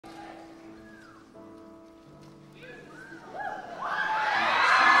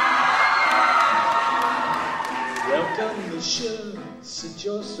you should sit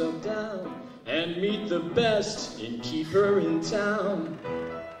yourself down and meet the best innkeeper in town.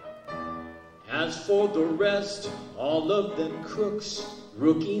 As for the rest, all of them crooks,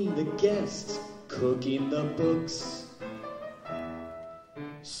 rooking the guests, cooking the books.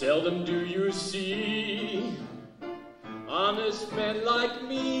 Seldom do you see honest men like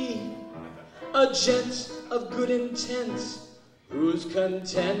me, a gent of good intent, who's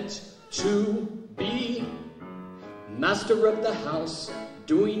content to be master of the house,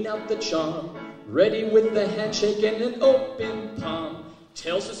 doing out the charm, ready with the handshake and an open palm.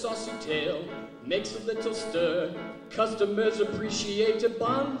 Tells a saucy tale, makes a little stir, customers appreciate a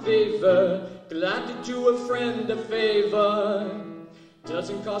bon vivre, glad to do a friend a favor.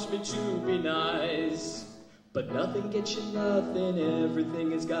 Doesn't cost me to be nice, but nothing gets you nothing,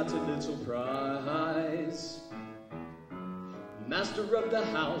 everything has got a little price. Master of the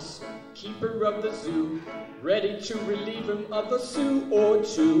house, keeper of the zoo, ready to relieve him of a sou or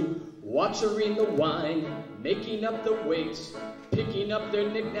two. Watcher in the wine, making up the weight, picking up their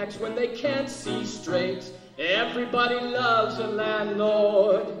knickknacks when they can't see straight. Everybody loves a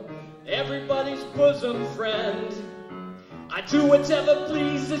landlord, everybody's bosom friend. I do whatever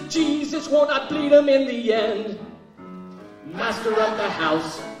pleases Jesus, won't I bleed him in the end? Master of the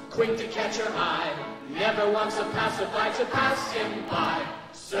house, quick to catch your eye, never wants a passerby to pass him by.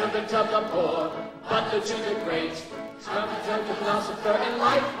 Servant of the poor, butler to the great, trumpet philosopher and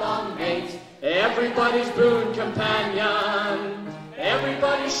lifelong mate. Everybody's boon companion,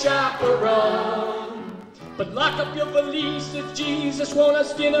 everybody's chaperone. But lock up your valise if Jesus won't I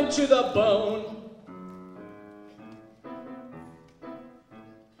skin him to the bone.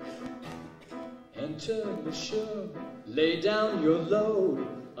 Enter monsieur, lay down your load,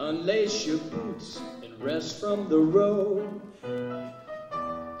 unlace your boots and rest from the road.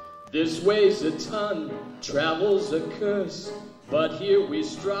 This weighs a ton, travels a curse, but here we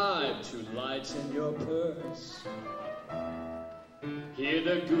strive to lighten your purse. Here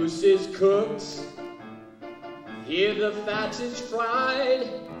the goose is cooked, here the fat is fried,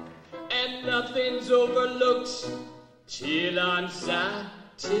 and nothing's overlooked till I'm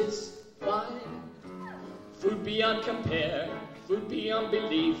satisfied. Food beyond compare, food beyond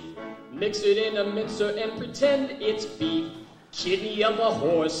belief, mix it in a mincer and pretend it's beef. Kidney of a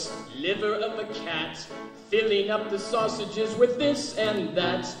horse, liver of a cat, filling up the sausages with this and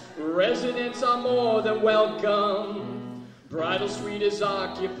that. Residents are more than welcome, bridal suite is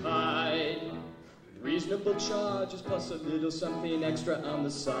occupied. Reasonable charges plus a little something extra on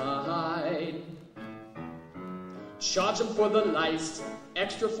the side. Charge them for the lice,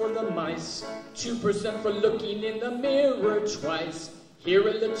 extra for the mice, 2% for looking in the mirror twice. Here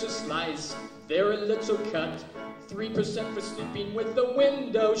a little slice, there a little cut, 3% for sleeping with the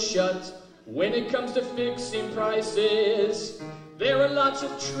window shut. When it comes to fixing prices, there are lots of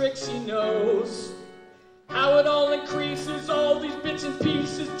tricks he knows. How it all increases, all these bits and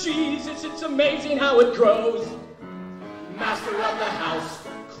pieces, Jesus, it's amazing how it grows. Master of the house,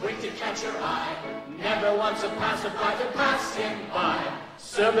 quick to catch your eye, never wants a passerby to pass him by.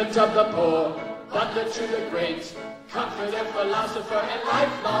 Servant of the poor, butler to the great, comforter, philosopher, and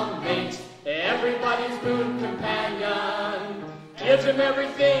lifelong mate. Everybody's boon companion, gives him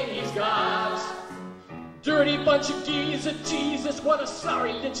everything he's got. Dirty bunch of geezer, Jesus, what a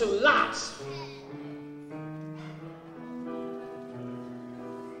sorry little lot.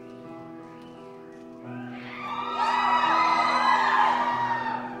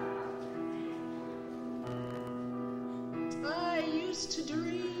 To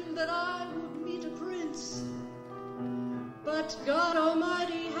dream that I would meet a prince, but God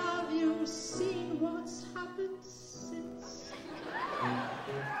Almighty, have you seen what's happened since?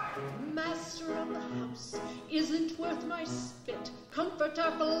 Master of the house isn't worth my spit,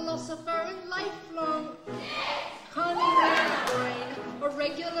 comforter, philosopher, and lifelong cunning brain, a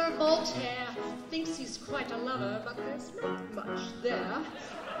regular Voltaire, thinks he's quite a lover, but there's not much there.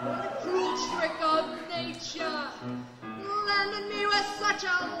 What a cruel trick of nature, landed me with such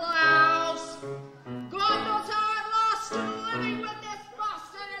a louse. God knows how I've lost living with this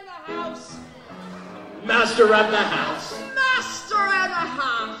bastard in the house. Master of the house, Master of the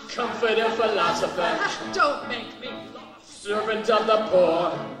house, comforter, philosopher, don't make me laugh. Servant of the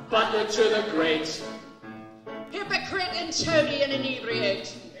poor, butler to the great, Hypocrite and toady and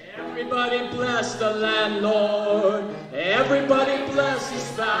inebriate. Everybody bless the landlord, everybody bless his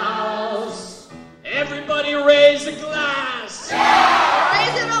spouse, everybody raise a glass,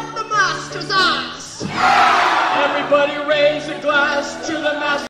 raise it up the master's ass. Everybody raise a glass to the master.